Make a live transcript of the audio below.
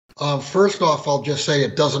First off, I'll just say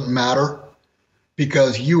it doesn't matter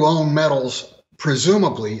because you own metals,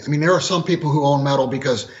 presumably. I mean, there are some people who own metal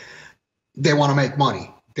because they want to make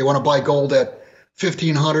money. They want to buy gold at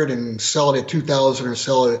 1,500 and sell it at 2,000 or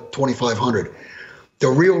sell it at 2,500. The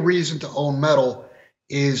real reason to own metal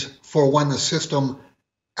is for when the system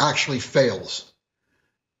actually fails.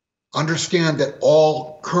 Understand that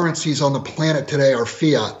all currencies on the planet today are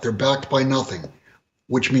fiat. They're backed by nothing,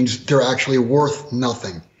 which means they're actually worth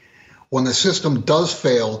nothing. When the system does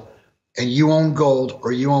fail and you own gold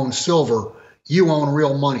or you own silver, you own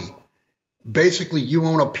real money. Basically, you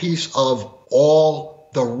own a piece of all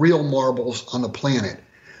the real marbles on the planet.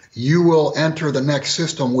 You will enter the next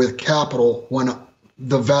system with capital when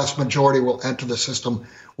the vast majority will enter the system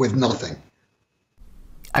with nothing.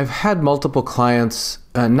 I've had multiple clients,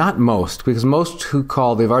 not most, because most who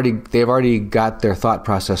call, they've already got their thought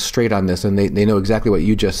process straight on this, and they know exactly what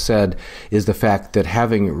you just said is the fact that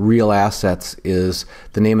having real assets is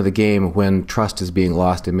the name of the game when trust is being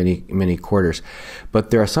lost in many quarters.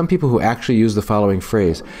 But there are some people who actually use the following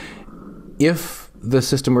phrase: if the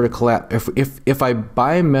system were to collapse, if I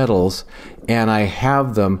buy metals and I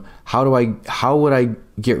have them, how would I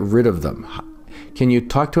get rid of them? Can you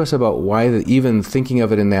talk to us about why even thinking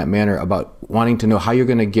of it in that manner, about wanting to know how you're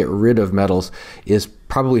going to get rid of metals, is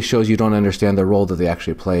probably shows you don't understand the role that they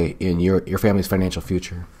actually play in your family's financial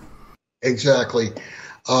future? Exactly.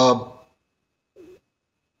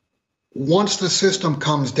 Once the system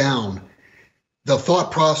comes down, the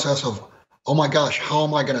thought process of, oh my gosh, how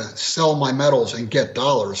am I going to sell my metals and get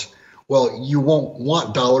dollars? Well, you won't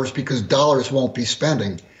want dollars because dollars won't be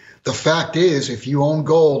spending. The fact is, if you own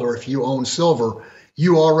gold or if you own silver,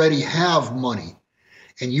 you already have money,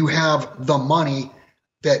 and you have the money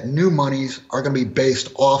that new monies are going to be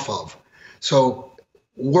based off of. So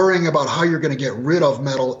worrying about how you're going to get rid of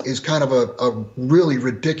metal is kind of a really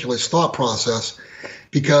ridiculous thought process,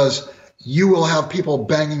 because you will have people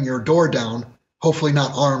banging your door down, hopefully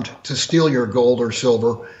not armed to steal your gold or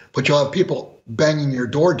silver, but you'll have people banging your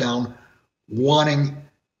door down wanting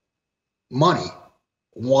money,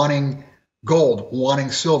 wanting gold, wanting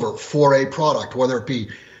silver for a product, whether it be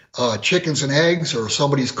chickens and eggs or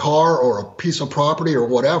somebody's car or a piece of property or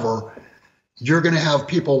whatever. You're going to have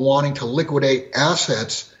people wanting to liquidate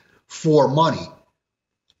assets for money.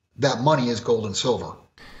 That money is gold and silver.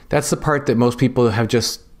 That's the part that most people have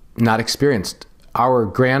just not experienced. Our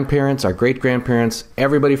grandparents, our great-grandparents,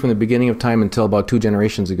 everybody from the beginning of time until about 2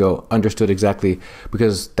 generations ago understood exactly,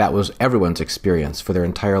 because that was everyone's experience for their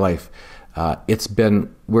entire life.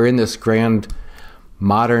 We're in this grand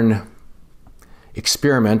modern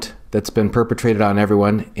experiment that's been perpetrated on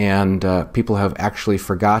everyone, and people have actually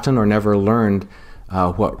forgotten or never learned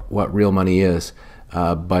what real money is.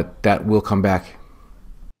 But that will come back.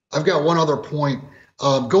 I've got one other point.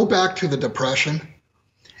 Go back to the Depression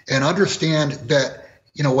and understand that,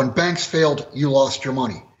 when banks failed, you lost your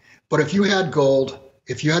money. But if you had gold,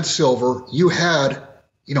 if you had silver, if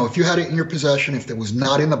you had it in your possession, if it was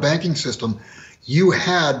not in the banking system, you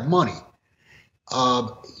had money.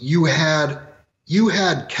 You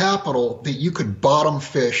had capital that you could bottom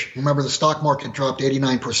fish. Remember, the stock market dropped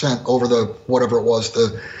 89% over the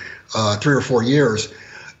 3 or 4 years.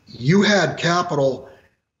 You had capital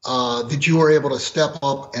that you were able to step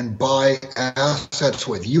up and buy assets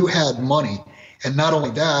with. You had money. And not only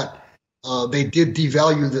that, they did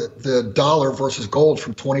devalue the dollar versus gold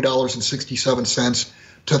from $20.67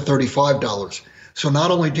 to $35. So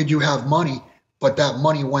not only did you have money, but that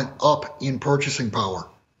money went up in purchasing power.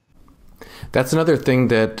 That's another thing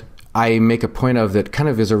that I make a point of, that kind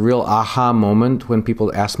of is a real aha moment when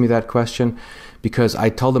people ask me that question, because I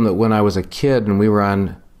told them that when I was a kid and we were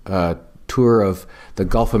on a tour of the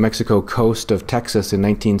Gulf of Mexico coast of Texas in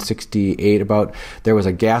 1968, there was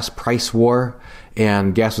a gas price war,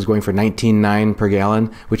 and gas was going for 19.9 per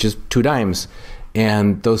gallon, which is 2 dimes.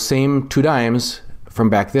 And those same 2 dimes from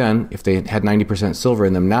back then, if they had 90% silver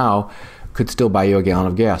in them now, could still buy you a gallon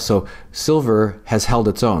of gas. So silver has held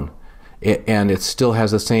its own, and it still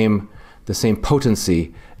has the same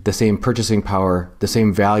potency, the same purchasing power, the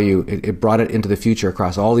same value. It brought it into the future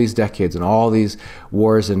across all these decades and all these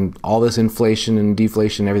wars and all this inflation and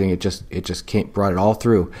deflation and everything. It just brought it all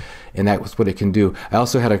through, and that was what it can do. I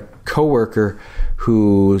also had a coworker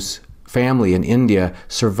whose family in India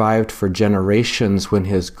survived for generations when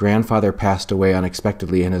his grandfather passed away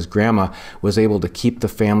unexpectedly, and his grandma was able to keep the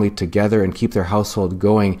family together and keep their household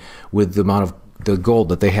going with the amount of the gold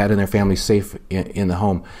that they had in their family safe in the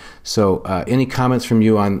home. So any comments from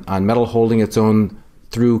you on metal holding its own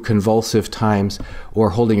through convulsive times, or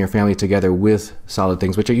holding your family together with solid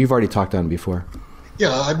things, which you've already talked on before?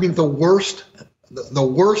 Yeah, I mean, the worst the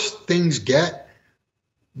worse things get,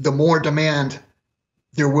 the more demand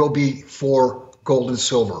there will be for gold and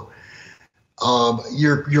silver.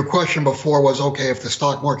 Your question before was, okay, if the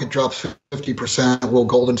stock market drops 50%, will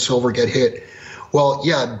gold and silver get hit? Well,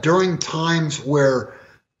 yeah, during times where,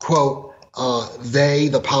 quote,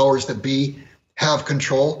 the powers that be, have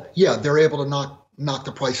control, yeah, they're able to knock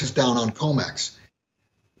the prices down on COMEX.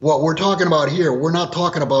 What we're talking about here, we're not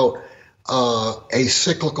talking about a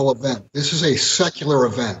cyclical event. This is a secular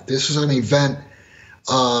event. This is an event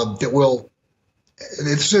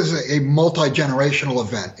this is a multi-generational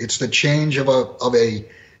event. It's the change of a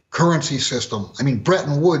currency system. I mean,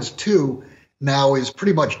 Bretton Woods, too, now is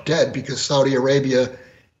pretty much dead because Saudi Arabia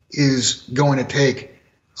is going to take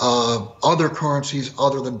other currencies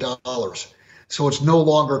other than dollars. So it's no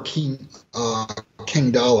longer king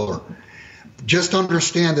dollar. Just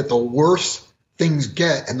understand that the worse things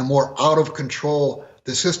get and the more out of control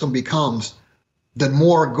the system becomes, the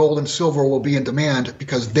more gold and silver will be in demand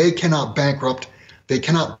because they cannot bankrupt, they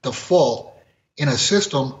cannot default in a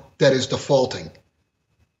system that is defaulting.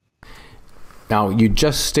 Now, you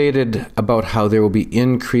just stated about how there will be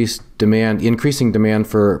increasing demand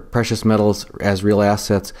for precious metals as real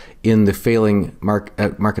assets in the failing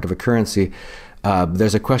market of a currency.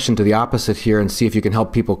 There's a question to the opposite here, and see if you can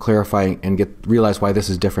help people clarify and realize why this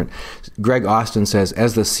is different. Greg Austin says,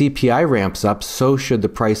 as the CPI ramps up, so should the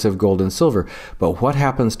price of gold and silver. But what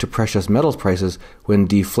happens to precious metals prices when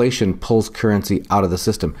deflation pulls currency out of the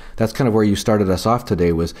system? That's kind of where you started us off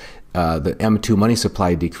today, was the M2 money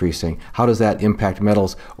supply decreasing. How does that impact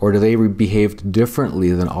metals, or do they behave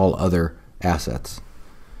differently than all other assets?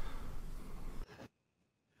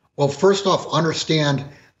 Well, first off, understand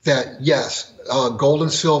that, yes, gold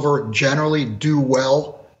and silver generally do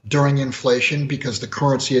well during inflation because the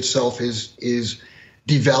currency itself is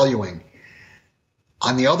devaluing.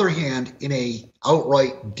 On the other hand, in a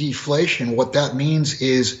outright deflation, what that means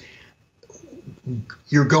is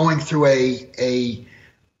you're going through a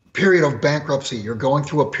period of bankruptcy. You're going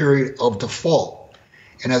through a period of default.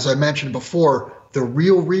 And as I mentioned before, the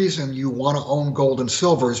real reason you want to own gold and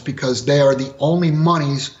silver is because they are the only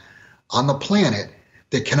monies on the planet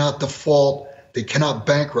that cannot default, they cannot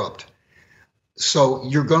bankrupt. So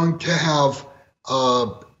you're going to have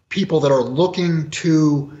people that are looking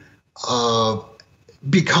to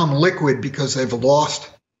become liquid because they've lost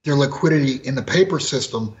their liquidity in the paper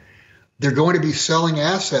system. They're going to be selling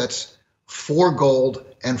assets for gold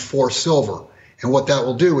and for silver. And what that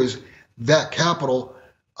will do is that capital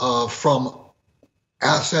from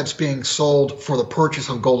assets being sold for the purchase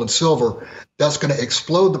of gold and silver, that's going to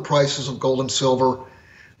explode the prices of gold and silver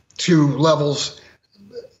to levels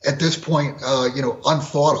at this point,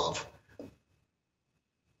 unthought of,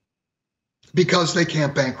 because they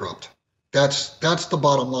can't bankrupt. That's the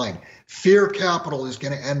bottom line. Fear capital is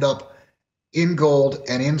going to end up in gold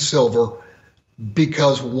and in silver,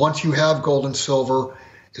 because once you have gold and silver,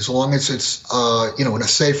 as long as it's in a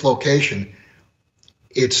safe location,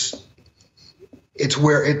 it's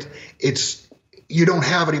where it's you don't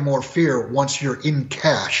have any more fear once you're in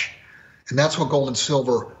cash, and that's what gold and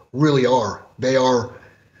silver really are. They're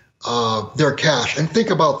cash. And think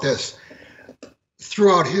about this.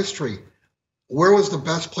 Throughout history, where was the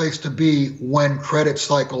best place to be when credit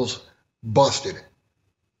cycles busted?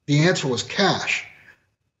 The answer was cash.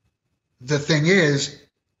 The thing is,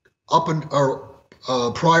 prior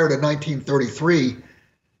to 1933,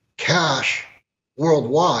 cash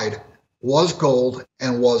worldwide was gold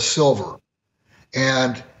and was silver.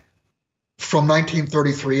 And from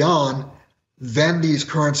 1933 on, then these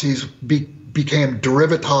currencies became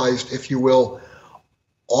derivatized, if you will,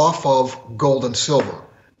 off of gold and silver.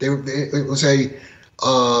 It was the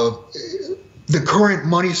current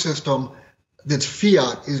money system that's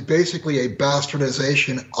fiat is basically a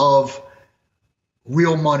bastardization of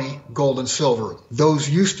real money, gold and silver. Those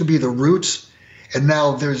used to be the roots, and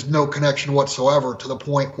now there's no connection whatsoever, to the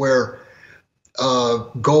point where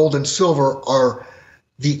gold and silver are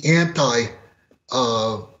the anti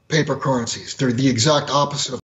paper currencies. They're the exact opposite of